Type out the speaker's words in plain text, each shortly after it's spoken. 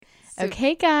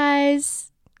Okay,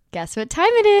 guys, guess what time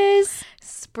it is?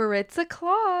 Spritz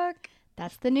o'clock.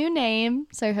 That's the new name,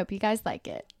 so I hope you guys like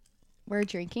it. We're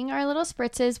drinking our little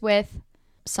spritzes with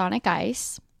Sonic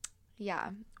Ice.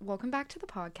 Yeah, welcome back to the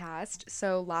podcast.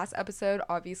 So last episode,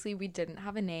 obviously, we didn't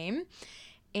have a name,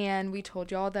 and we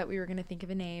told y'all that we were going to think of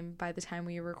a name by the time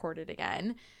we recorded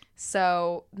again.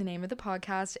 So the name of the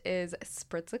podcast is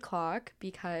Spritz O'Clock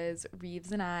because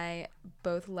Reeves and I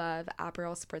both love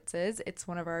Aperol Spritzes. It's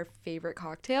one of our favorite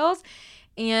cocktails.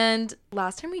 And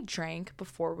last time we drank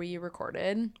before we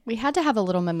recorded, We had to have a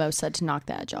little mimosa to knock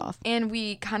the edge off. and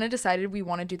we kind of decided we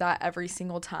want to do that every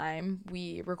single time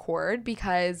we record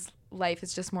because life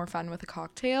is just more fun with a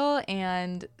cocktail,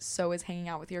 and so is hanging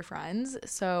out with your friends.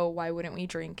 So why wouldn't we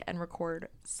drink and record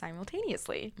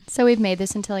simultaneously? So we've made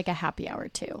this into like a happy hour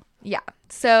too. Yeah.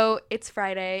 So it's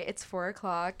Friday, it's 4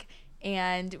 o'clock,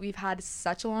 and we've had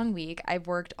such a long week. I've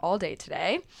worked all day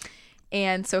today,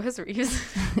 and so has Reeves.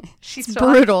 It's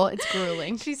brutal. It's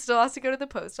grueling. She still has to go to the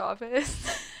post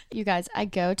office. You guys, I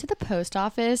go to the post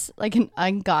office like an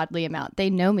ungodly amount. They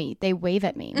know me. They wave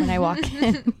at me when I walk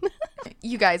in.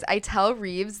 You guys, I tell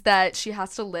Reeves that she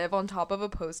has to live on top of a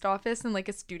post office in like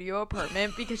a studio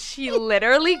apartment because she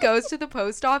literally goes to the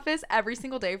post office every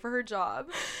single day for her job.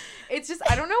 It's just,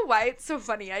 I don't know why it's so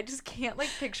funny. I just can't like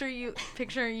picture you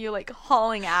like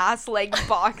hauling ass like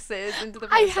boxes into the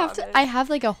post office. I have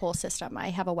like a whole system.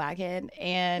 I have a wagon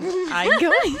and I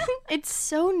go. It's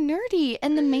so nerdy.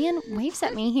 And the man waves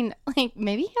at me. He like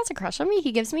maybe he has a crush on me.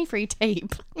 He gives me free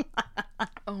tape.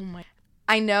 Oh my.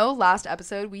 I know last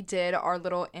episode we did our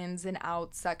little ins and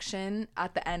outs section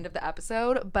at the end of the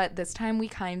episode, but this time we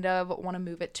kind of want to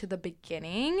move it to the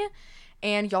beginning.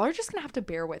 And y'all are just going to have to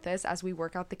bear with us as we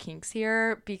work out the kinks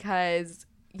here because,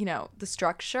 you know, the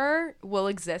structure will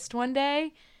exist one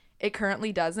day. It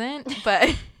currently doesn't,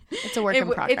 but It's a work in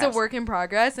progress. It's a work in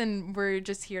progress, and we're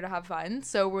just here to have fun.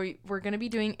 So we're going to be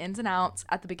doing ins and outs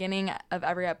at the beginning of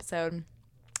every episode.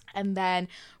 And then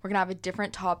we're going to have a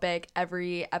different topic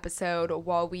every episode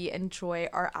while we enjoy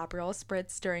our Aperol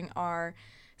Spritz during our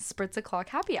Spritz O'Clock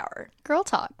happy hour. Girl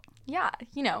talk. Yeah,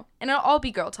 you know, and it'll all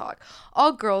be girl talk.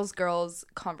 All girls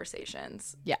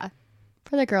conversations. Yeah.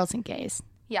 For the girls and gays.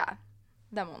 Yeah,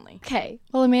 them only. Okay.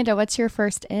 Well, Amanda, what's your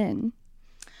first in?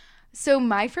 So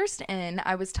my first in,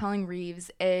 I was telling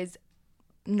Reeves, is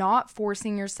not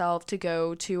forcing yourself to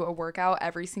go to a workout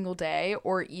every single day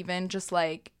or even just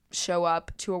like show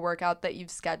up to a workout that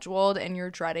you've scheduled and you're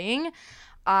dreading.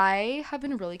 I have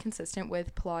been really consistent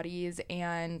with Pilates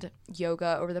and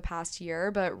yoga over the past year,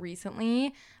 but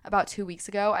recently, about 2 weeks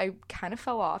ago, I kind of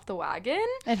fell off the wagon.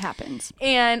 It happens.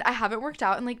 And I haven't worked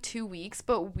out in like 2 weeks,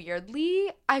 but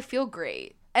weirdly, I feel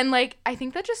great. And like, I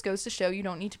think that just goes to show you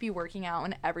don't need to be working out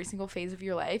in every single phase of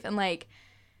your life. And like,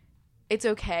 it's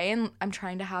okay. And I'm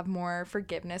trying to have more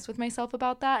forgiveness with myself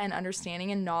about that and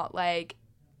understanding and not like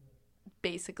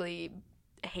basically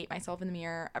hate myself in the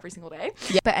mirror every single day.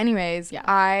 Yeah. But anyways, Yeah.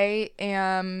 I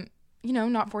am, you know,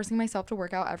 not forcing myself to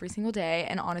work out every single day.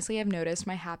 And honestly, I've noticed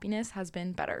my happiness has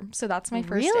been better. So that's my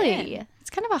first Really? in. It's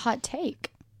kind of a hot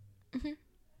take. Mhm.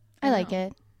 I like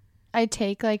it. I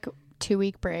take like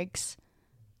 2-week breaks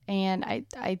and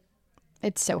I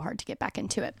it's so hard to get back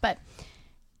into it. But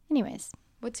anyways,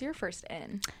 What's your first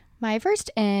in? my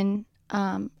first in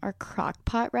are crock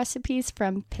pot recipes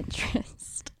from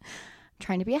Pinterest. I'm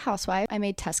trying to be a housewife. I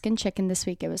made Tuscan chicken this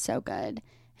week. It was so good.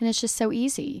 And it's just so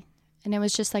easy. And it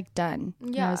was just like done.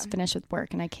 And I was Yeah. finished with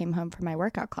work and I came home from my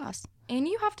workout class. And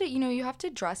you have to, you know, you have to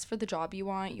dress for the job you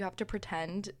want. You have to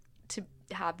pretend to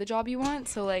have the job you want.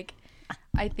 So, like,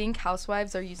 I think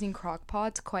housewives are using crock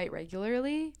pots quite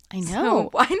regularly. I know. So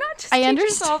why not just I teach understand.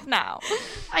 yourself now?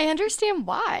 I understand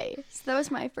why. So that was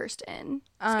my first in.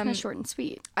 It's kind Um, of short and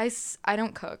sweet. I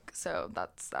don't cook, so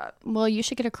that's that. Well, you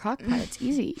should get a crock pot. It's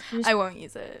easy. You just- I won't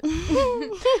use it.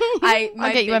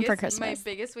 I'll get you one for My Christmas.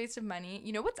 biggest waste of money,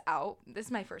 you know what's out? This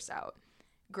is my first out.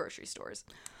 Grocery stores.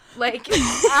 Like,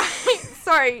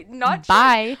 sorry, not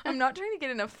Bye. I'm not trying to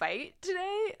get in a fight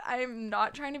today. I'm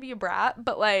not trying to be a brat,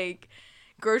 but like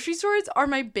grocery stores are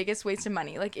my biggest waste of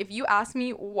money. Like if you ask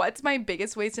me what's my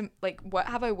biggest waste of, like what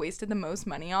have I wasted the most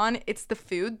money on? It's the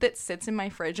food that sits in my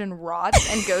fridge and rots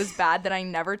and goes bad that I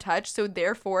never touch. So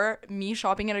therefore, me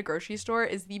shopping at a grocery store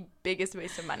is the biggest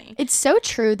waste of money. It's so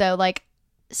true though. Like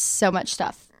so much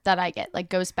stuff that I get like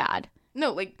goes bad.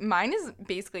 No, like mine is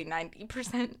basically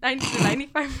 90%, 90 to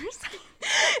 95%.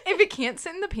 If it can't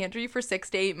sit in the pantry for 6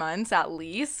 to 8 months at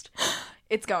least,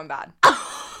 it's going bad.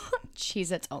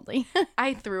 Cheez-Its only.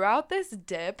 I threw out this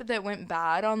dip that went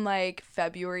bad on like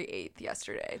February 8th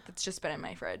yesterday. That's just been in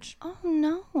my fridge. Oh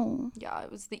no. Yeah,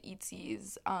 it was the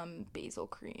Eatsies basil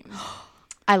cream.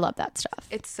 I love that stuff.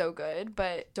 It's so good,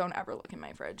 but don't ever look in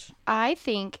my fridge. I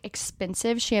think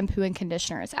expensive shampoo and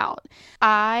conditioner is out.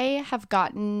 I have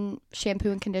gotten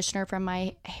shampoo and conditioner from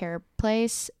my hair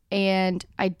place and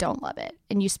I don't love it.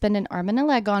 And you spend an arm and a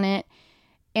leg on it,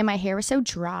 and my hair was so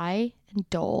dry and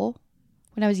dull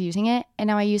when I was using it. And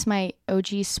now I use my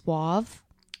OG Suave.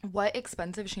 What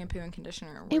expensive shampoo and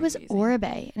conditioner were It was you using? Oribe,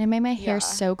 and it made my hair Yeah.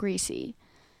 so greasy.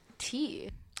 Tea.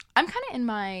 I'm kind of in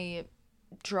my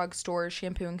drugstore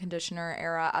shampoo and conditioner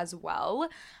era as well.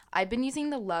 I've been using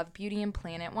the Love Beauty and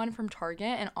Planet one from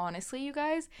Target, and honestly, you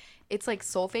guys, it's like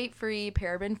sulfate free,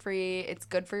 paraben free, it's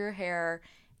good for your hair,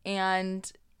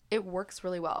 and it works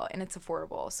really well, and it's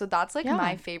affordable. So that's like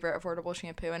my favorite affordable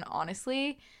shampoo, and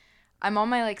honestly, I'm on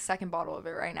my like second bottle of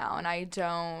it right now, and I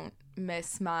don't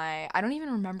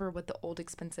even remember what the old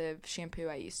expensive shampoo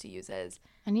I used to use is.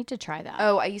 I need to try that.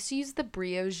 Oh, I used to use the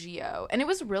Brio Gio, and it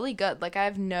was really good. Like, I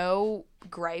have no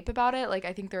gripe about it. Like,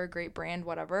 I think they're a great brand,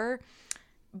 whatever.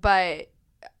 But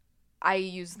I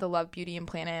use the Love Beauty and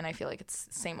Planet, and I feel like it's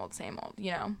same old,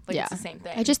 you know? Like, it's the same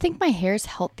thing. I just think my hair's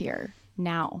healthier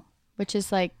now, which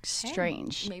is like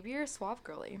strange. Hey, maybe you're a Suave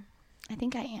girly. I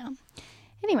think I am.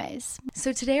 Anyways.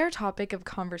 So today our topic of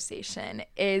conversation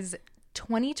is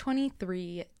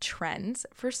 2023 trends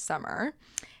for summer.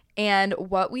 And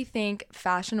what we think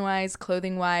fashion-wise,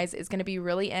 clothing-wise is going to be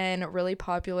really in, really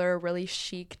popular, really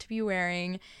chic to be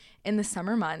wearing in the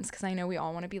summer months, because I know we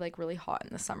all want to be like really hot in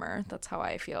the summer. That's how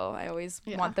I feel. I always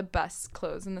want the best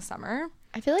clothes in the summer.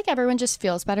 I feel like everyone just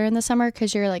feels better in the summer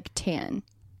because you're like tan.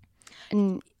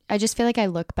 And I just feel like I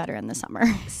look better in the summer.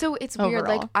 So it's weird.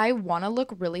 Overall. Like, I want to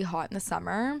look really hot in the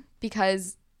summer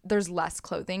because there's less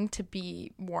clothing to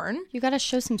be worn. You got to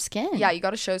show some skin. Yeah, you got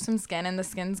to show some skin, and the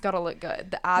skin's got to look good.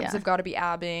 The abs have got to be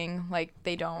abbing. Like,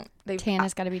 Tan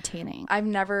has got to be tanning. I've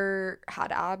never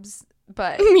had abs,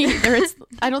 but Me either.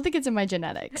 I don't think it's in my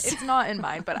genetics. it's not in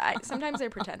mine, but sometimes I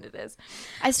pretend it is.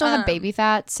 I still have baby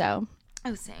fat, so.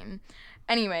 Oh, same.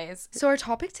 Anyways, so our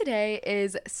topic today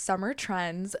is summer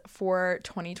trends for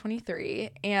 2023,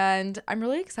 and I'm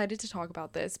really excited to talk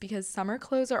about this because summer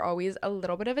clothes are always a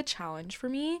little bit of a challenge for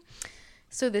me.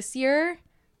 So this year,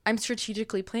 I'm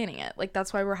strategically planning it. Like,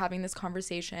 that's why we're having this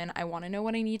conversation. I want to know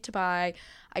what I need to buy.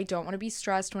 I don't want to be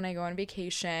stressed when I go on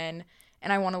vacation,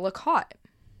 and I want to look hot.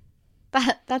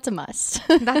 That's a must.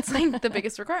 That's like the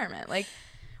biggest requirement. Like,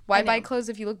 why buy clothes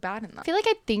if you look bad in them? I feel like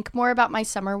I think more about my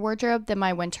summer wardrobe than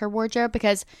my winter wardrobe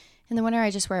because in the winter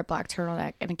I just wear a black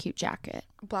turtleneck and a cute jacket.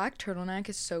 Black turtleneck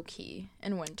is so key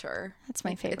in winter. That's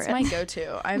my favorite. It's my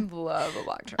go-to. I love a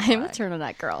black turtleneck. I'm a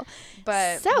turtleneck girl.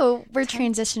 But so we're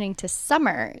transitioning to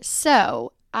summer.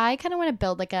 So I kind of want to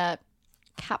build like a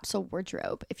capsule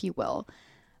wardrobe, if you will.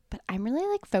 But I'm really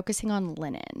like focusing on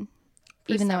linen.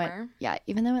 Even though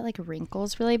it like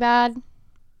wrinkles really bad.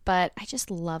 But I just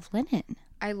love linen.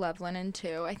 I love linen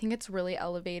too. I think it's really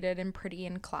elevated and pretty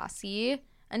and classy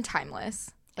and timeless.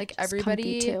 Like,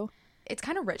 everybody too. It's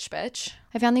kind of rich bitch.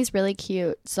 I found these really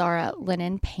cute Zara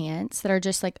linen pants that are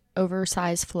just like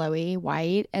oversized flowy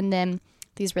white, and then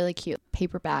these really cute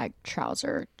paper bag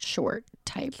trouser short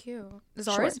type. Cute.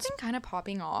 Zara's been kind of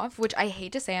popping off, which I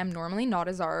hate to say. I'm normally not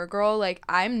a Zara girl. Like,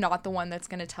 I'm not the one that's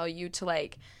going to tell you to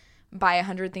like buy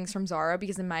 100 things from Zara,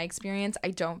 because in my experience, I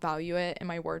don't value it in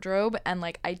my wardrobe, and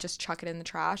like I just chuck it in the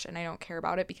trash and I don't care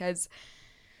about it because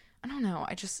I don't know.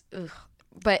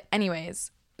 But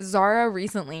anyways, Zara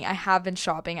recently, I have been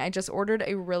shopping. I just ordered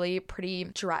a really pretty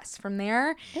dress from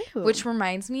there, which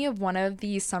reminds me of one of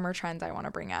the summer trends I want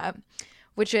to bring up,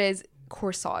 which is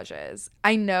corsages.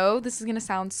 I know this is going to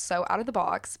sound so out of the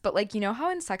box, but like, you know how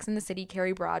in Sex and the City,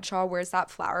 Carrie Bradshaw wears that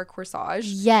flower corsage?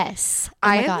 Yes.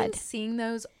 I have been seeing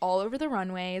those all over the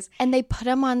runways. And they put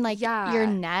them on like your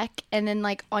neck and then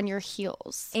like on your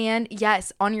heels. And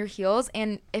yes, on your heels.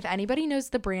 And if anybody knows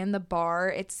the brand, The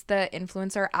Bar, it's the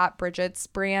influencer at Bridget's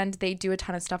brand. They do a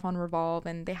ton of stuff on Revolve,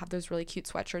 and they have those really cute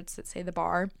sweatshirts that say The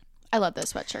Bar. I love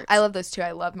those sweatshirts. I love those too.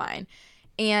 I love mine.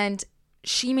 And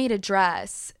she made a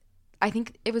dress, I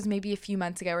think it was maybe a few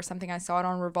months ago or something. I saw it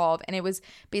on Revolve, and it was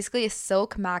basically a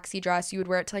silk maxi dress. You would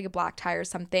wear it to like a black tie or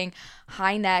something,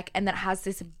 high neck, and that has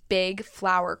this big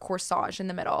flower corsage in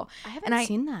the middle. I haven't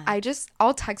seen that.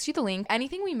 I'll text you the link.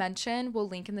 Anything we mention, we'll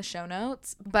link in the show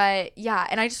notes. But yeah,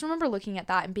 and I just remember looking at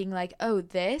that and being like, oh,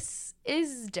 this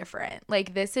is different.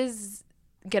 Like, this is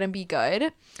gonna be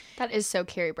good. That is so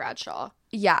Carrie Bradshaw.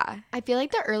 Yeah. I feel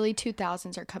like the early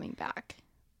 2000s are coming back.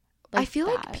 I feel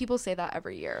like people say that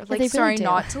every year. Like, really sorry, do.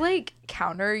 not to like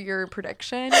counter your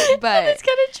prediction, but it's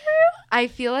kind of true. I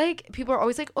feel like people are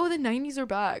always like, oh, the 90s are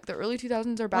back. The early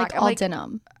 2000s are back. Like all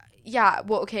denim. Yeah.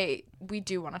 Well, okay. We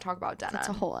do want to talk about denim. That's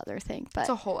a whole other thing. But it's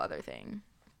a whole other thing.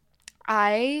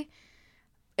 I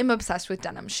am obsessed with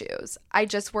denim shoes. I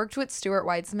just worked with Stuart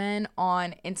Weitzman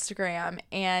on Instagram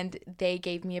and they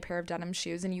gave me a pair of denim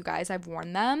shoes, and you guys, I've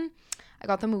worn them. I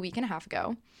got them a week and a half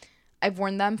ago. I've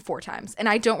worn them 4 times, and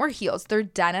I don't wear heels. They're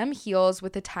denim heels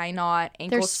with a tie knot,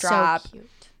 ankle strap, so cute.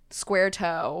 square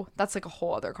toe. That's like a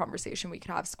whole other conversation we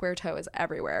could have. Square toe is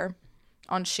everywhere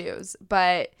on shoes,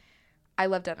 but I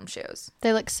love denim shoes.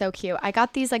 They look so cute. I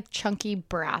got these like chunky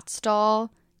Bratz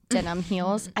doll denim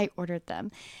heels. I ordered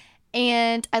them.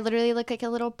 And I literally look like a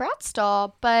little Bratz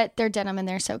doll, but they're denim and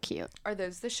they're so cute. Are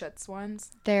those the Schutz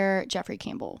ones? They're Jeffrey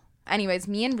Campbell. Anyways,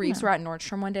 me and Reeves were at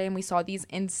Nordstrom one day and we saw these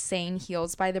insane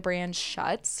heels by the brand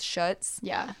Schutz.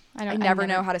 Yeah. I never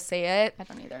know how to say it. I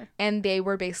don't either. And they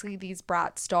were basically these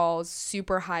Bratz dolls,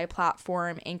 super high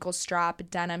platform, ankle strap,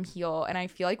 denim heel. And I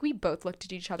feel like we both looked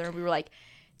at each other and we were like,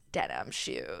 denim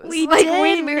shoes. We like, did.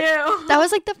 We knew. That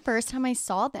was like the first time I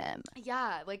saw them.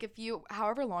 Yeah, like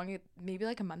however long, maybe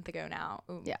like a month ago now.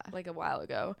 Ooh, yeah. Like a while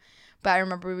ago. But I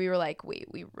remember we were like, wait,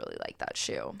 we really like that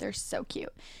shoe. They're so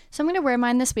cute. So I'm going to wear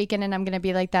mine this weekend, and I'm going to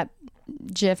be like that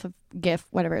gif,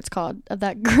 whatever it's called, of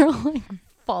that girl like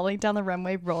falling down the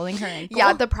runway, rolling her ankle.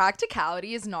 Yeah, the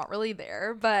practicality is not really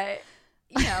there, but,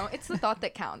 you know, it's the thought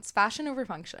that counts. Fashion over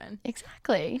function.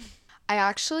 Exactly. I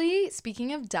actually,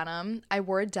 speaking of denim, I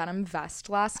wore a denim vest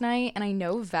last night, and I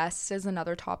know vests is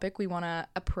another topic we want to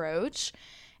approach.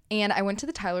 And I went to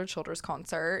the Tyler Childers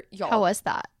concert. Y'all, How was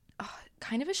that?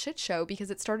 Kind of a shit show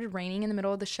because it started raining in the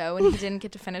middle of the show and he didn't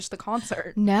get to finish the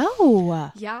concert.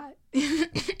 No. Yeah.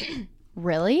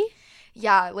 Really?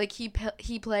 Yeah, like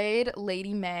he played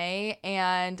Lady May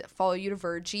and Follow You to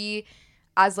Virgie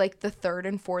as like the 3rd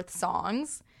and 4th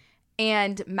songs,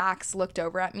 and Max looked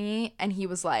over at me and he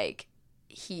was like,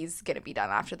 he's gonna be done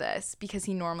after this because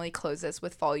he normally closes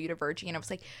with Follow You to Virgie, and I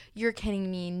was like, you're kidding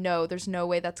me, no, there's no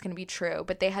way that's gonna be true.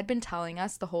 But they had been telling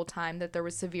us the whole time that there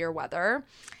was severe weather.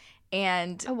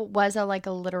 And it was like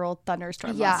a literal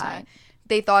thunderstorm last night.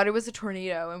 They thought it was a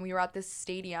tornado, and we were at this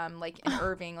stadium like in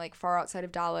Irving, like far outside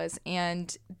of Dallas,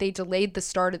 and they delayed the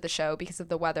start of the show because of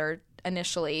the weather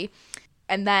initially,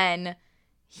 and then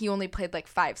he only played like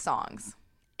 5 songs.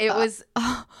 It was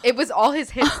all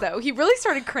his hits though. He really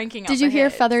started cranking out. Did you hear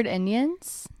hits. Feathered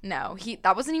Indians? No,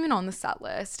 that wasn't even on the set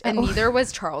list, and neither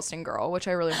was Charleston Girl, which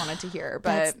I really wanted to hear.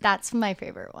 But that's my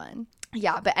favorite one.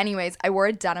 Yeah, but anyways, I wore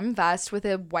a denim vest with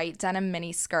a white denim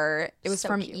mini skirt. It was so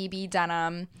from cute. EB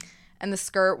Denim, and the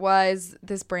skirt was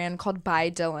this brand called By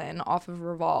Dylan off of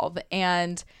Revolve,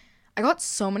 and I got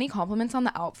so many compliments on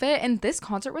the outfit, and this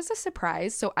concert was a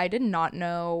surprise, so I did not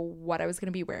know what I was going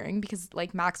to be wearing because,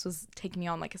 like, Max was taking me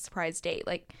on, like, a surprise date.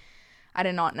 Like, I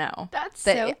did not know that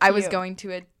so cute. I was going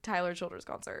to a Tyler Childers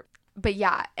concert. But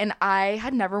yeah, and I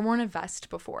had never worn a vest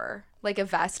before, like a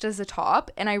vest as a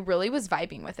top, and I really was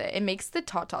vibing with it. It makes the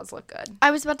tatas look good. I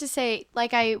was about to say,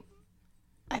 like, I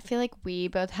feel like we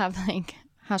both have, like,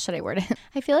 how should I word it?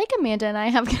 I feel like Amanda and I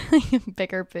have like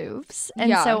bigger boobs.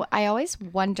 And so I always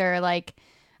wonder, like,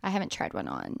 I haven't tried one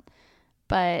on,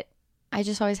 but I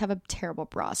just always have a terrible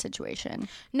bra situation.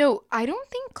 No, I don't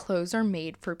think clothes are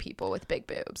made for people with big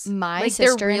boobs. My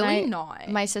sister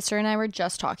and I were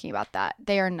just talking about that.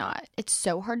 They are not. It's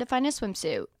so hard to find a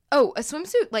swimsuit. Oh, a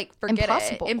swimsuit, like, forget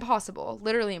impossible. It. Impossible.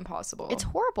 Literally impossible. It's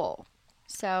horrible.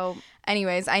 So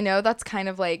anyways, I know that's kind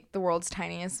of like the world's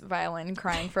tiniest violin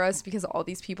crying for us because all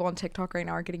these people on TikTok right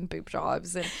now are getting boob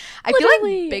jobs, and I feel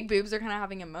like big boobs are kind of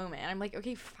having a moment. I'm like,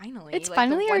 okay, finally, it's like,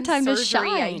 finally our time to shine.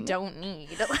 I don't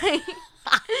need, like,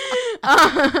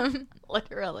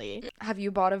 literally. Have you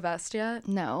bought a vest yet?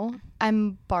 No,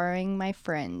 I'm borrowing my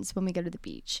friend's when we go to the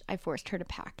beach. I forced her to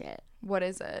pack it. What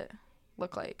is it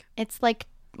look like? It's like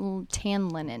tan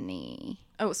linen-y.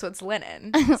 Oh, so it's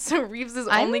linen. So Reeves is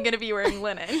only going to be wearing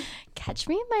linen. Catch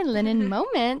me in my linen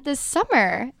moment this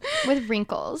summer with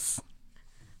wrinkles.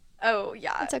 Oh,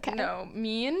 yeah. It's okay. No,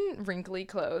 me and wrinkly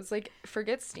clothes, like,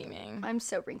 forget steaming. I'm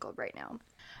so wrinkled right now.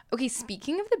 Okay,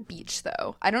 speaking of the beach,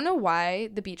 though, I don't know why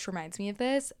the beach reminds me of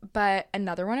this, but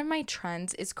another one of my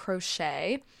trends is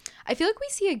crochet. I feel like we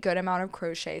see a good amount of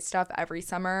crochet stuff every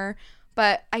summer,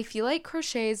 but I feel like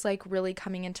crochet is, like, really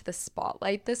coming into the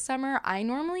spotlight this summer. I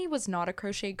normally was not a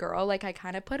crochet girl. Like, I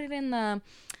kind of put it in the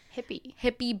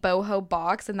hippie boho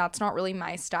box, and that's not really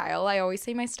my style. I always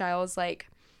say my style is, like,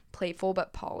 playful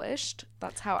but polished.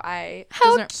 That's how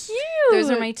cute! Those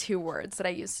are my 2 words that I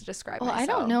use to describe myself. I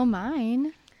don't know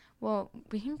mine. Well,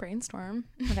 we can brainstorm.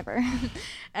 Whatever.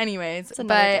 Anyways, but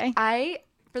day. I,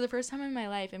 for the first time in my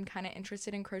life, am kind of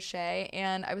interested in crochet,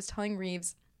 and I was telling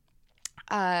Reeves,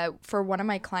 for one of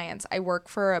my clients, I work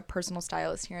for a personal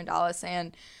stylist here in Dallas,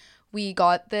 and we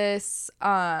got this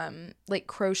like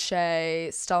crochet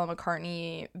Stella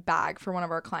McCartney bag for one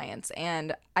of our clients,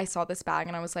 and I saw this bag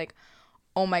and I was like,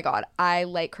 oh my god, I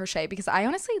like crochet, because I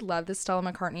honestly love the Stella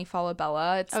McCartney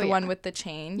Falabella. It's the one with the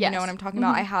chain. Yes. You know what I'm talking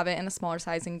about? I have it in a smaller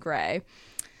size in gray.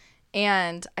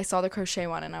 And I saw the crochet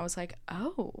one and I was like,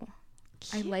 oh,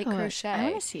 cute. I like crochet. I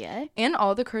want to see it. And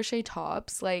all the crochet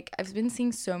tops. Like, I've been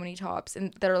seeing so many tops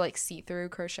that are like see-through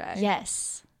crochet.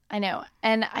 Yes, I know.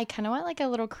 And I kind of want like a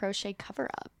little crochet cover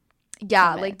up.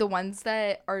 Yeah, like the ones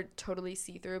that are totally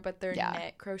see-through, but they're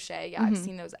knit crochet. Yeah, Mm-hmm. I've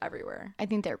seen those everywhere. I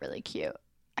think they're really cute.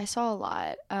 I saw a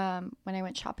lot when I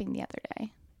went shopping the other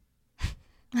day.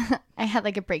 I had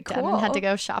like a breakdown and had to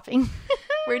go shopping.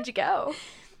 Where'd you go?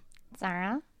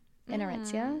 Zara and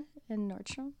Aritzia and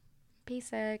Nordstrom.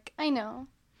 Basic. I know.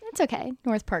 It's okay.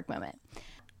 North Park moment.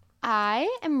 I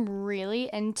am really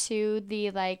into the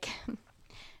like,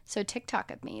 so TikTok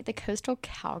of me, the Coastal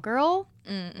Cowgirl.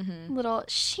 Little,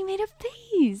 she made a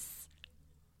face.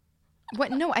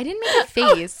 What? No, I didn't make a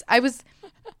face.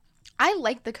 I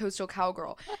like the Coastal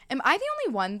Cowgirl. Am I the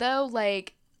only one though?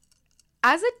 Like,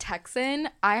 as a Texan,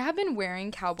 I have been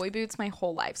wearing cowboy boots my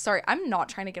whole life. Sorry, I'm not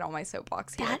trying to get on my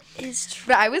soapbox here. That is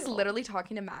true. But I was literally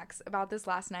talking to Max about this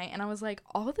last night, and I was like,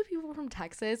 all the people from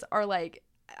Texas are like,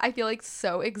 I feel like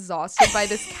so exhausted by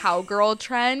this cowgirl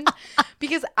trend,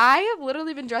 because I have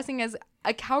literally been dressing as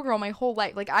a cowgirl my whole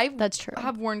life. Like, That's true.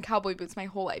 have worn cowboy boots my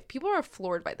whole life. People are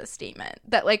floored by this statement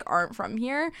that like aren't from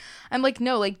here. I'm like,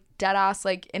 no, like dead ass,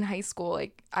 like in high school,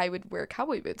 like I would wear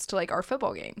cowboy boots to like our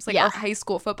football games, like our high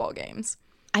school football games.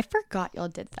 I forgot y'all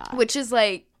did that. Which is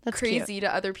like That's crazy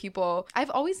to other people.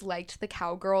 I've always liked the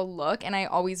cowgirl look, and I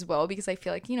always will, because I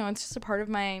feel like, you know, it's just a part of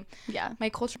my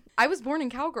culture. I was born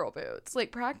in cowgirl boots,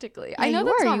 like practically. I know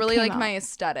that's not really like my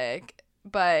aesthetic,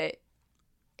 but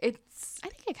I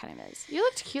think it kind of is. You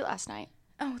looked cute last night.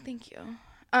 Oh, thank you.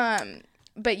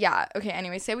 But yeah, okay,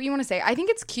 anyway, say what you want to say. I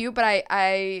think it's cute, but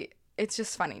I it's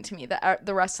just funny to me that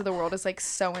the rest of the world is like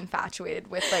so infatuated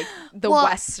with like the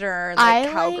Western like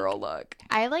cowgirl look.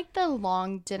 I like the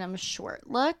long denim short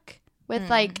look with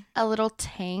like a little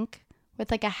tank with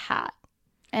like a hat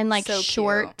and like So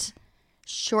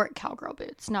short cowgirl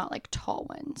boots, not like tall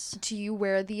ones. Do you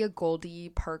wear the Goldie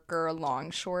Parker long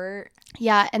short?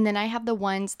 Yeah, and then I have the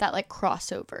ones that like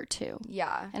cross over too.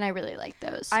 Yeah. And I really like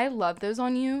those. I love those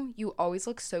on you. You always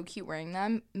look so cute wearing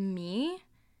them. Me,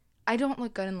 I don't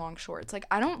look good in long shorts. Like,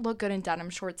 I don't look good in denim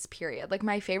shorts, period. Like,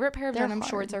 my favorite pair of denim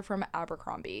shorts are from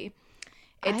Abercrombie.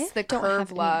 It's the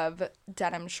Curve Love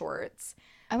denim shorts.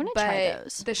 I want to try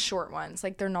those. The short ones,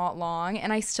 like, they're not long,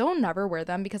 and I still never wear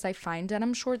them because I find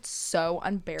denim shorts so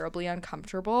unbearably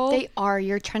uncomfortable. They are.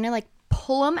 You're trying to like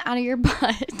pull them out of your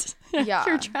butt. Yeah.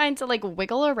 You're trying to like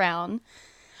wiggle around.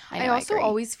 I also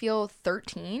always feel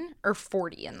 13 or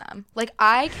 40 in them. Like,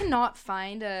 I cannot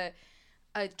find a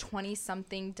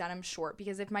 20-something denim short,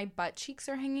 because if my butt cheeks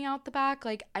are hanging out the back,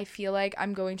 like, I feel like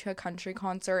I'm going to a country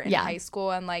concert in high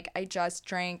school, and like I just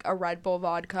drank a Red Bull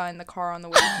vodka in the car on the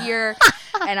way here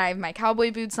and I have my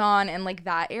cowboy boots on, and like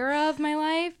that era of my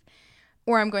life,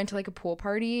 or I'm going to like a pool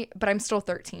party, but I'm still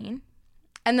 13.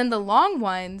 And then the long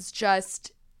ones,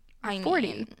 just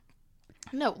 40.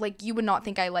 No, like, you would not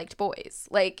think I liked boys.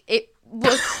 Like, it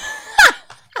looks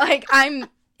like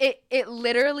it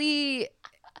literally,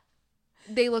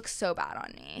 they look so bad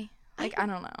on me. Like, I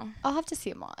don't know. I'll have to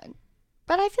see them on.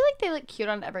 But I feel like they look cute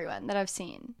on everyone that I've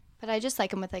seen. But I just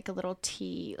like them with like a little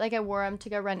tee. Like, I wore them to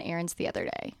go run errands the other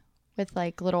day with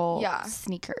like little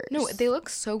sneakers. No, they look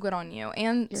so good on you,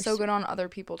 and so good on other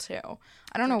people too.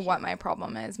 I don't know what my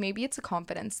problem is. Maybe it's a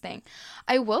confidence thing.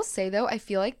 I will say though, I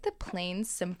feel like the plain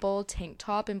simple tank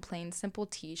top and plain simple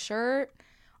t-shirt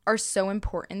are so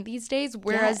important these days,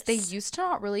 whereas they used to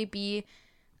not really be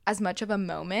as much of a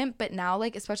moment, but now,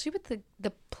 like, especially with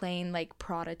the plain like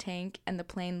Prada tank and the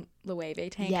plain Loewe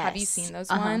tank, have you seen those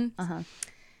ones?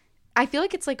 I feel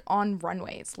like it's like on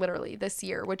runways literally this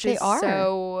year, which is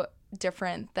so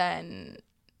different than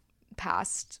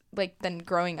than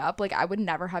growing up. Like, I would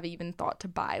never have even thought to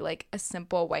buy like a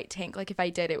simple white tank. Like, if I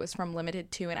did, it was from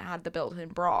Limited Too, and it had the built-in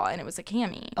bra, and it was a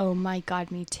cami. Oh my god,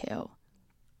 me too.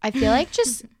 I feel like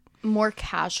just more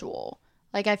casual.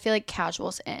 Like, I feel like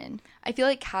casual's in. I feel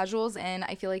like casual's in.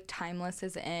 I feel like timeless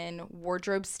is in.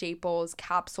 Wardrobe staples,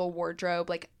 capsule wardrobe,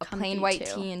 like a plain white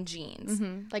tee and jeans.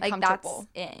 Like comfortable.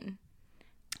 That's in.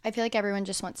 I feel like everyone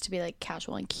just wants to be like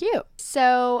casual and cute.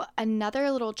 So another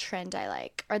little trend I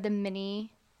like are the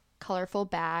mini colorful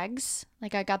bags.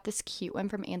 Like, I got this cute one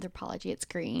from Anthropologie. It's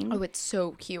green. Oh, it's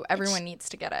so cute. Everyone needs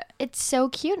to get it. It's so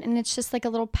cute, and it's just like a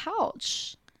little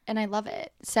pouch, and I love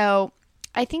it. So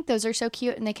I think those are so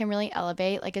cute, and they can really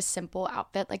elevate like a simple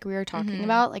outfit like we were talking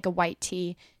about, like a white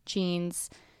tee, jeans,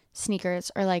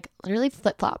 sneakers, or like literally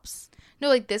flip-flops. No,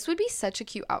 like this would be such a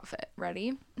cute outfit.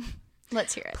 Ready?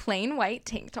 Let's hear it. Plain white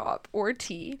tank top or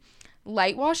tee,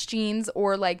 light wash jeans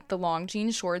or like the long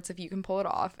jean shorts if you can pull it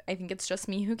off. I think it's just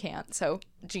me who can't, so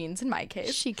jeans in my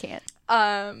case. She can't.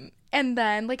 And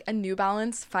then like a New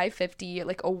Balance 550,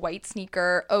 like a white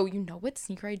sneaker. Oh, you know what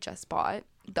sneaker I just bought?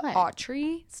 The What?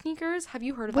 Autry sneakers. Have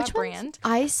you heard of Which that ones? brand?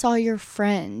 I saw your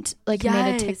friend like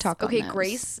made a TikTok on Okay, those.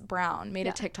 Grace Brown made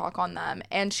a TikTok on them,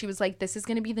 and she was like, "This is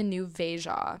gonna be the new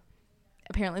Veja."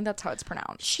 Apparently, that's how it's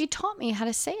pronounced. She taught me how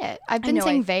to say it. I've been know,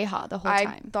 saying Veja the whole I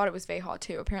time. thought it was Veja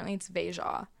too. Apparently, it's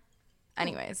Veja.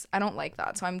 Anyways, I don't like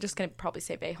that, so I'm just gonna probably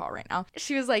say Veja right now.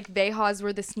 She was like, Vejas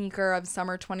were the sneaker of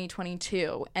summer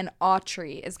 2022, and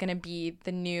Autry is gonna be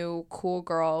the new cool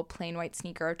girl plain white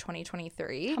sneaker of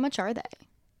 2023. How much are they?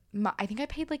 I think I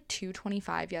paid like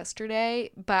 $225 yesterday,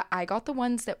 but I got the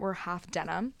ones that were half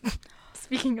denim.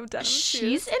 Speaking of denim,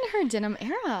 She's in her denim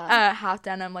era. half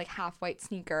denim, like half white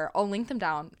sneaker. I'll link them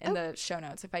down in the show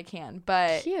notes if I can.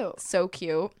 But Cute. so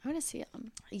cute. I want to see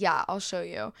them. Yeah, I'll show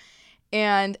you.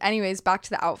 And anyways, back to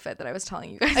the outfit that I was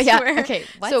telling you guys. Oh, yeah. to wear. Okay,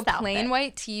 what's so the plain outfit?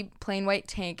 white tee, plain white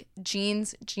tank,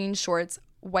 jeans shorts,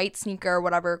 white sneaker,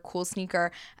 whatever, cool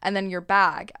sneaker, and then your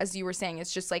bag, as you were saying,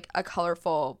 is just like a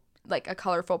colorful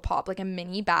pop, like a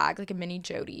mini bag, like a mini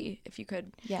Jody, if you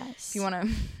could. Yes. If you want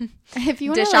to If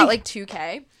you want dish to out like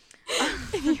 2K.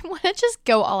 if you want to just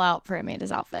go all out for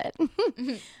Amanda's outfit,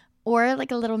 or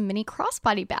like a little mini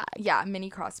crossbody bag. Yeah, mini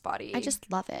crossbody. I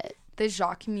just love it. The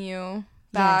Jacques Miu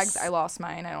bags. Yes. I lost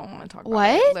mine. I don't want to talk about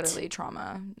What? it. Literally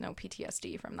trauma. No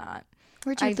PTSD from that.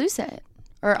 Where'd you I lose it?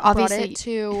 Or Brought obviously it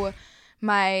to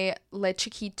my Le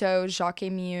Chiquito Jacques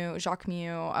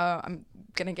Miu. I'm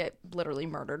gonna get literally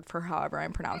murdered for however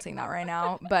I'm pronouncing that right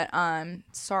now. But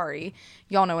sorry.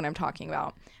 Y'all know what I'm talking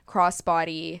about.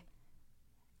 Crossbody.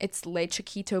 It's Le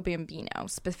Chiquito Bambino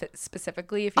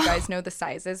specifically. If you guys know the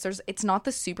sizes, it's not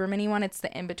the super mini one. It's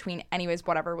the in between. Anyways,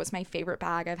 whatever, was my favorite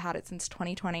bag. I've had it since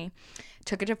 2020.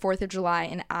 Took it to 4th of July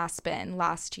in Aspen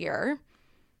last year.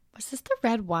 was this the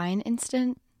red wine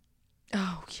instant?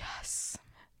 Oh yes,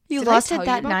 You Did I lost tell it you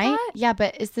that about night? that? Yeah,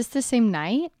 but is this the same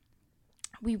night?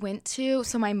 we went to.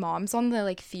 So my mom's on the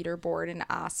like theater board in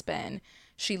Aspen.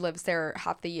 She lives there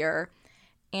half the year.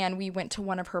 And we went to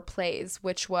one of her plays,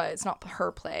 which was not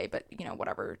her play, but you know,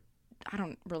 whatever. I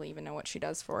don't really even know what she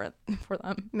does for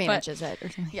them. Manages it or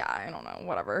something. Yeah, I don't know,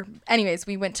 whatever. Anyways,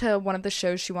 we went to one of the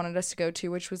shows she wanted us to go to,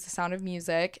 which was The Sound of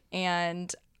Music,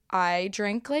 and I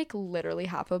drank like literally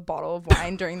half a bottle of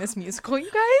wine during this musical, you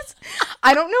guys.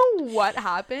 I don't know what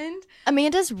happened.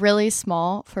 Amanda's really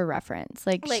small for reference.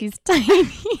 Like Like- she's tiny.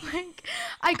 Like,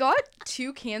 I got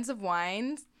 2 cans of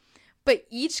wine, but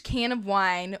each can of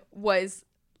wine was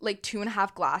like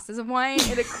 2.5 glasses of wine.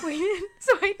 It equated.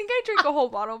 So I think I drank a whole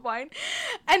bottle of wine.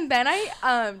 And then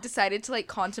I decided to like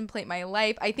contemplate my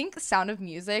life. I think The Sound of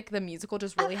Music, the musical,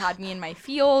 just really had me in my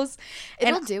feels.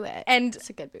 It'll do it. And It's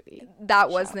a good movie. that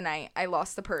was the night I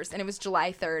lost the purse, and it was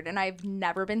July 3rd, and I've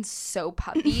never been so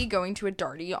puppy going to a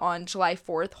Darty on July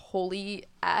 4th. Holy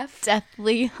F.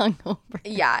 Deathly hungover.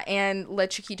 Yeah, and Le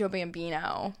Chiquito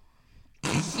Bambino,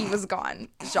 he was gone.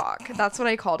 Jacques. That's what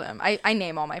I called him. I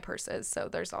name all my purses, so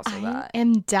there's also I that.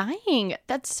 am dying.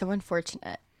 That's so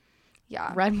unfortunate.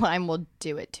 Yeah. Red wine will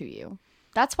do it to you.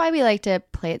 That's why we like to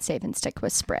play it safe and stick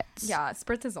with spritz. Yeah,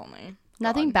 spritz is only.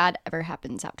 Nothing bad ever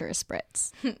happens after a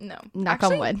spritz. No. Knock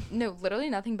on wood. No, literally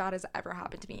nothing bad has ever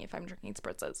happened to me if I'm drinking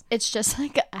spritzes. It's just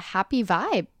like a happy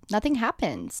vibe. Nothing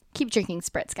happens. Keep drinking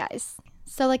spritz, guys.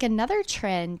 So like another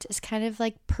trend is kind of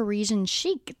like Parisian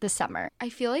chic this summer. I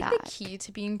feel like the Back. key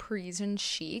to being Parisian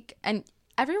chic, and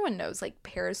everyone knows like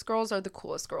Paris girls are the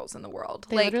coolest girls in the world.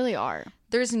 They like literally are.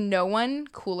 there's no one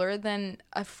cooler than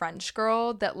a French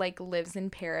girl that like lives in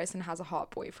Paris and has a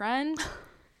hot boyfriend.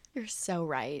 You're so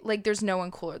right. Like there's no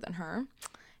one cooler than her.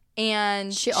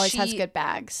 And She always has good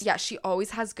bags. Yeah, she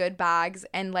always has good bags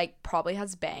and like probably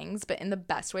has bangs, but in the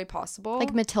best way possible.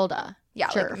 Like Matilda. yeah,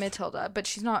 Sure. like Matilda, but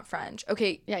she's not French.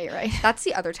 Okay, Yeah, you're right. that's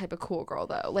the other type of cool girl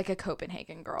though, like a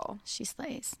Copenhagen girl. She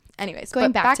slays. Anyways,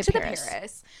 Going but back to the Paris.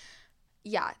 Paris.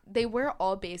 Yeah, they wear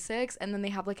all basics and then they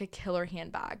have like a killer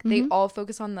handbag. Mm-hmm. They all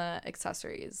focus on the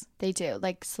accessories. They do.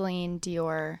 Like Celine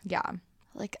Dior. Yeah,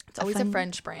 Like it's always a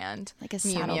French brand. Like a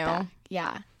Miu saddle Miu. bag.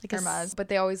 Yeah. Like Hermes, but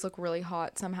they always look really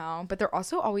hot somehow. But they're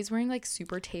also always wearing like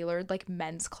super tailored like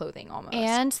men's clothing almost.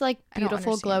 and like I don't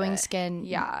beautiful understand glowing it. skin.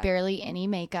 Yeah. Barely any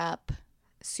makeup.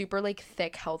 super like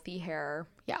thick, healthy hair.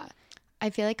 Yeah. I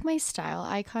feel like my style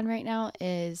icon right now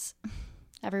is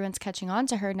everyone's catching on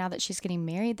to her now that she's getting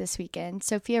married this weekend.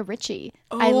 Sophia Richie.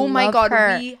 Oh my God,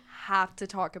 her. we have to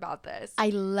talk about this. I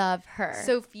love her.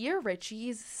 Sophia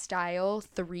Richie's Style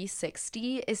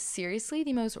 360 is seriously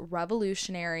the most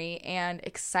revolutionary and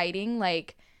exciting,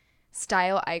 like,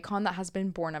 style icon that has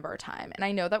been born of our time. And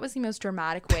I know that was the most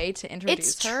dramatic way to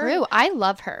introduce it's her. true. I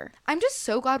love her. I'm just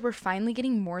so glad we're finally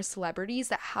getting more celebrities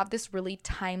that have this really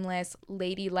timeless,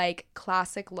 ladylike,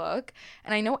 classic look.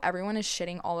 And I know everyone is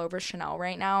shitting all over Chanel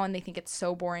right now and they think it's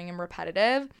so boring and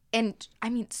repetitive. And I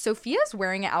mean, Sophia's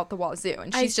wearing it out the wazoo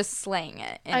and she's just slaying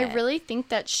it. I really think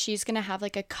that she's going to have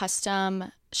like a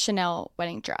custom Chanel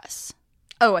wedding dress.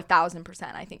 Oh,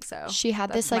 1,000%. I think so. She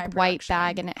had this like white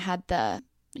bag and it had the,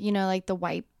 you know, like the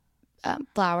white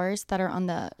flowers that are on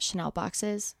the Chanel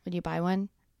boxes when you buy one.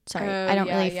 Sorry, I don't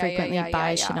really frequently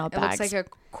buy Chanel bags. It looks like a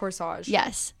corsage.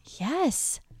 Yes.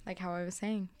 Yes. Like how I was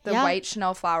saying. The white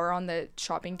Chanel flower on the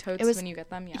shopping totes when you get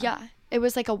them. Yeah. It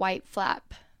was like a white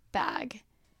flap bag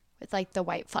with like the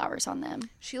white flowers on them.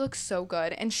 She looks so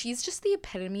good. And she's just the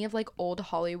epitome of like old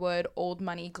Hollywood, old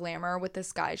money glamour with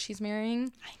this guy she's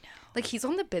marrying. I know. Like he's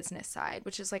on the business side,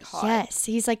 which is like hot. Yes.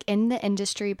 He's like in the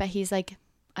industry, but he's like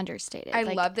understated. I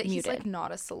like, love that muted. he's like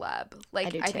not a celeb.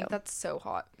 Like I think that's so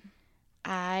hot.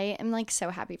 I am like so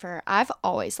happy for her. I've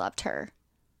always loved her.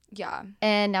 Yeah.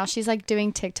 And now she's like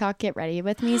doing TikTok Get Ready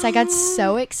With Me. So I got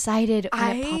so excited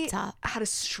when it popped up. I had a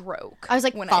stroke. I was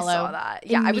like, when follow I saw that.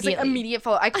 Yeah, I was like immediate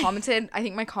follow. I commented. I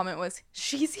think my comment was,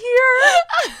 she's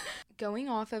here. Going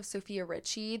off of Sophia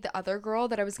Richie, the other girl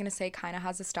that I was going to say kind of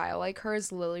has a style like her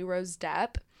is Lily Rose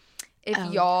Depp. If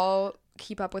y'all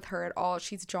keep up with her at all,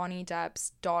 she's Johnny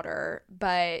Depp's daughter,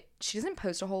 but she doesn't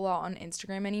post a whole lot on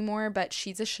Instagram anymore, but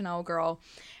she's a Chanel girl.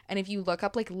 And if you look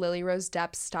up like Lily Rose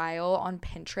Depp style on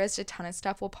Pinterest, a ton of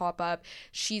stuff will pop up.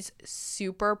 She's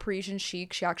super Parisian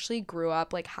chic. She actually grew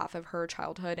up like half of her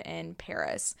childhood in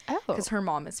Paris because her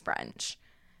mom is French.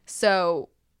 So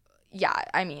yeah,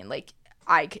 I mean, like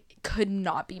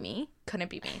couldn't be me.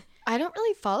 I don't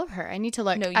really follow her. I need to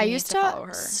look. No, I used to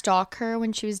stalk her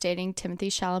when she was dating Timothée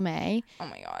Chalamet. Oh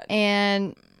my God.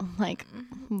 And like,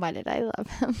 why did I love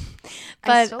him?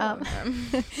 But I still love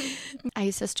him. I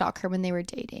used to stalk her when they were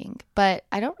dating, but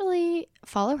I don't really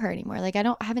follow her anymore. Like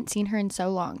I haven't seen her in so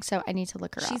long, so I need to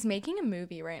look her up. She's making a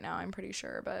movie right now, I'm pretty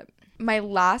sure. But my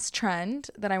last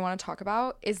trend that I want to talk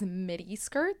about is midi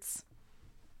skirts.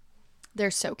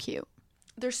 They're so cute.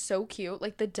 They're so cute.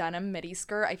 Like the denim midi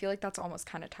skirt, I feel like that's almost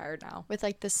kind of tired now. With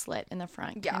like the slit in the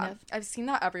front. Yeah, kind of. I've seen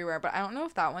that everywhere, but I don't know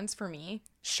if that one's for me.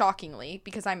 Shockingly,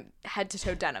 because I'm head to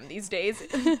toe denim these days.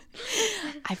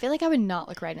 I feel like I would not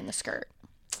look right in the skirt.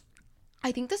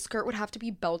 I think the skirt would have to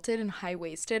be belted and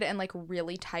high-waisted and like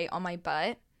really tight on my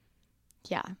butt.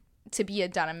 Yeah. To be a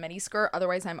denim midi skirt.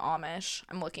 Otherwise, I'm Amish.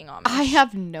 I'm looking Amish. I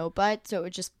have no butt, so it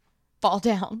would just fall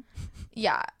down.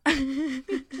 Yeah.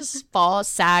 Just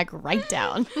sag right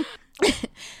down.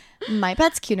 My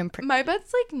butt's cute and pretty. My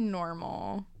butt's like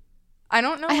normal. I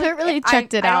don't know. I haven't really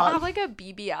checked it out. I don't have like a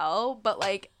BBL, but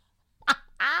like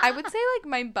I would say like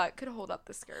my butt could hold up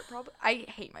the skirt probably. I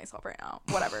hate myself right now.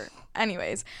 Whatever.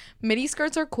 Anyways, midi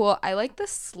skirts are cool. I like the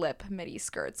slip midi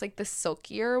skirts, like the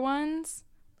silkier ones.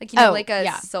 Like, you know, like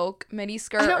a silk midi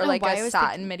skirt or like a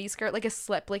satin midi skirt, like a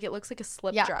slip. Like it looks like a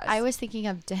slip dress. I was thinking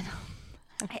of denim.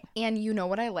 And you know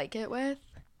what I like it with?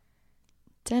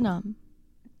 Denim.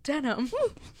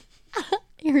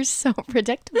 You're so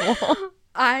predictable.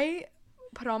 I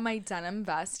put on my denim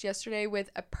vest yesterday with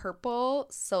a purple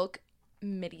silk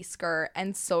midi skirt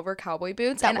and silver cowboy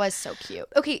boots. That was so cute.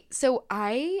 Okay, so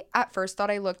I at first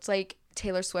thought I looked like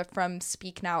Taylor Swift from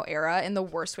Speak Now era in the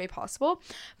worst way possible.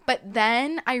 But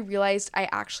then I realized I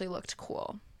actually looked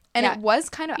cool. And it was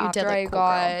kind of after I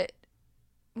got...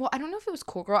 Well, I don't know if it was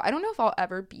cool girl. I don't know if I'll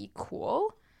ever be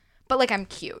cool, but like I'm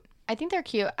cute. I think they're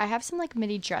cute. I have some like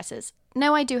midi dresses.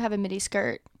 No, I do have a midi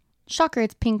skirt. Shocker,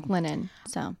 it's pink linen.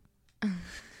 So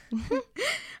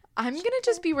I'm going to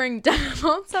just be wearing denim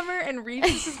all summer and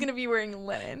Regis is going to be wearing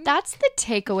linen. That's the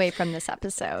takeaway from this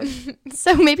episode.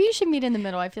 So maybe you should meet in the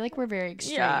middle. I feel like we're very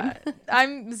extreme. Yeah,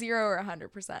 I'm 0 or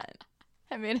 100%.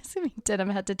 I mean, assuming denim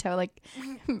head to toe, like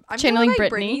I'm channeling like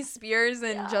Britney Spears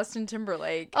and Justin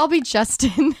Timberlake. I'll be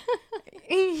Justin.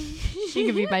 She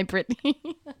could be my Britney.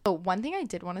 So one thing I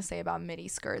did want to say about midi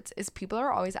skirts is people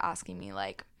are always asking me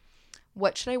like,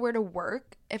 what should I wear to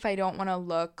work if I don't want to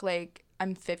look like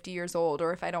I'm 50 years old,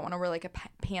 or if I don't want to wear like a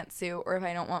pantsuit, or if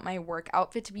I don't want my work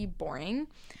outfit to be boring.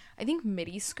 I think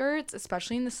midi skirts,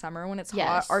 especially in the summer when it's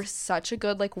hot, are such a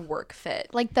good like work fit.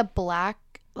 Like the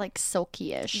black, like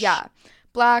silky-ish. Yeah.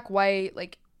 Black, white,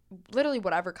 like literally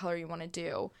whatever color you want to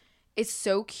do. It's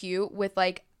so cute with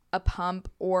like a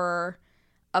pump or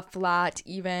a flat,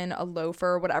 even a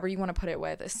loafer, whatever you want to put it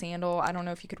with, a sandal. I don't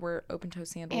know if you could wear open-toe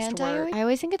sandals And to work. I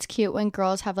always think it's cute when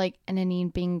girls have like an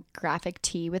Anine Bing graphic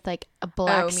tee with like a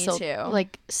black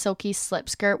like silky slip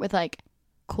skirt with like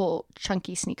cool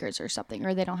chunky sneakers or something,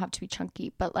 or they don't have to be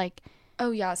chunky, but like,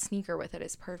 oh yeah, sneaker with it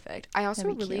is perfect. I also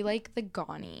really like the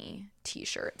Gani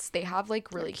t-shirts. They have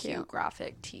like really cute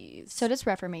graphic tees. So does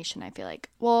Reformation, I feel like.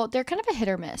 Well, they're kind of a hit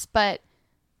or miss, but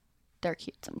they're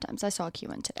cute sometimes. I saw a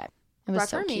cute one today. It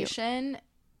was Reformation so cute.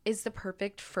 Is the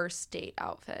perfect first date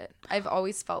outfit. I've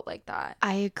always felt like that.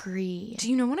 I agree. Do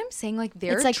you know what I'm saying? Like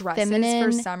their it's like dresses feminine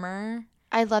for summer.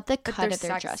 I love the cut of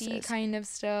their their dresses. Kind of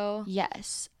still.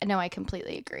 Yes. No, I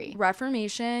completely agree.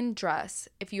 Reformation dress.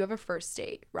 If you have a first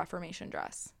date, Reformation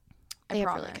dress. They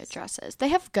have really good dresses. They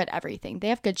have good everything. They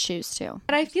have good shoes too.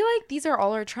 But I feel like these are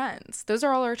all our trends. Those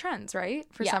are all our trends, right?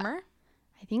 For summer?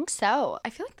 I think so.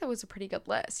 I feel like that was a pretty good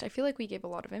list. I feel like we gave a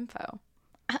lot of info.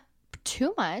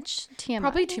 Too much. TMI.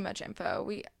 Probably too much info.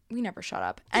 We never shut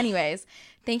up. Anyways,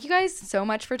 thank you guys so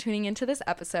much for tuning into this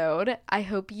episode. I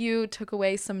hope you took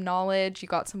away some knowledge. You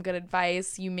got some good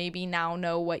advice. You maybe now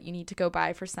know what you need to go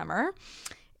buy for summer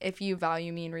if you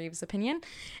value me and Reeve's opinion.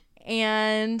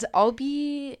 And I'll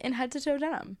be in head to toe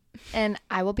denim. And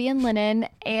I will be in linen.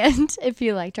 And if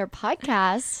you liked our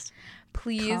podcast,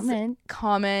 please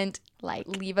comment, like,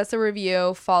 leave us a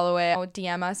review, follow it,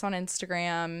 DM us on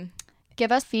Instagram.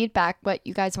 Give us feedback, what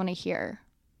you guys want to hear.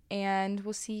 And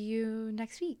we'll see you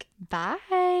next week. Bye.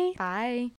 Bye.